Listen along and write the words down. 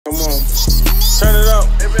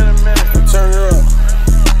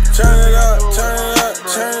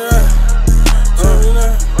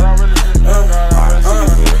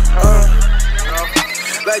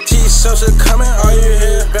Cops are coming, all you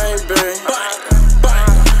hear bang bang.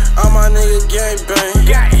 All my niggas gang bang.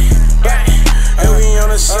 And we on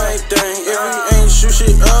the same thing. If we ain't shoot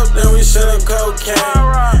shit up, then we sell cocaine.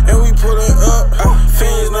 And we pull it up,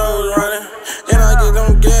 fiends know running. And I get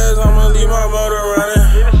them gas, I'ma leave my motor running.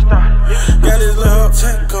 Got this little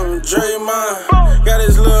tech on Draymond. Got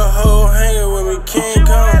this little hoe hanging with me, King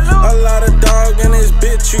Kong. A lot of dog in this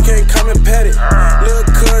bitch, you can't come and pet it. Lil'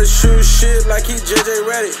 cuz shoot shit like he JJ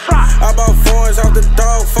Reddick. I bought foreigns off the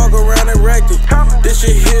dog, fuck around and wrecked it. This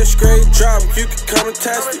shit here straight drop, you can come and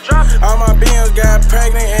test it. All my BMs got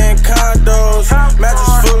pregnant and condos.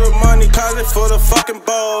 Mattress full of money, closet full of fucking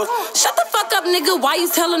balls. Shut the fuck up, nigga, why you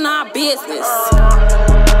telling our business?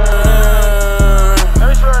 Let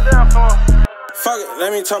me slow it down for him. Fuck it,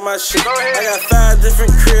 let me talk my shit. I got 5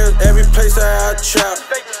 different cribs, every place I trap.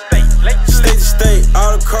 State to state,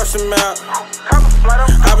 all across the map.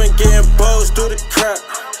 I've been getting bows through the crap.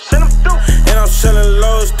 And I'm selling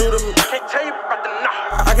lows through the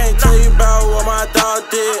I can't tell you about what my dog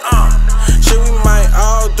did. Shit, we might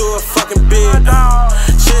all do a fucking bid.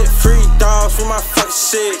 Shit, free dogs for my fucking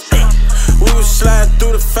shit. We was sliding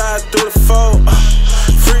through the 5, through the 4.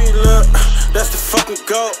 Free look, that's the fucking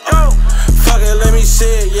goat. Fuck it, let me see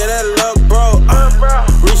it, yeah, that luck, bro.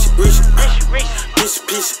 Reach it, piece it,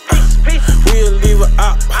 piece it. We'll leave it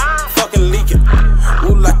out, fucking leak it.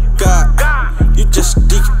 Move like a god, you just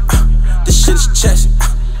deek it. This shit is chess,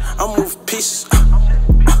 I'm moving pieces.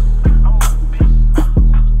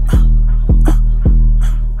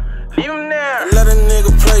 Let a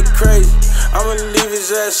nigga play crazy. I'ma leave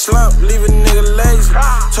his ass slump, leave a nigga lazy.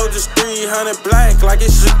 Told this 300 black like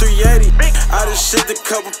it's a 380. I just shipped a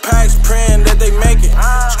couple packs, praying that they make it.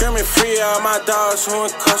 Screaming free all my dogs who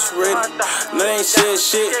incarcerated. No, they ain't said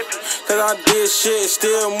shit, cause I did shit.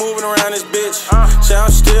 Still moving around this bitch. Say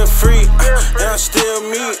I'm still free, and I'm still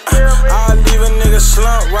me. I'll leave a nigga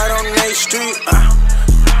slump right on 8th Street.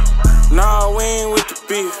 Nah, we ain't with the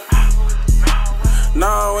beef.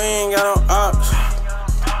 Nah, we ain't got no ops.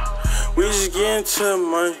 We just getting to the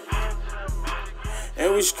money.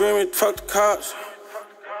 And we screaming, fuck the cops.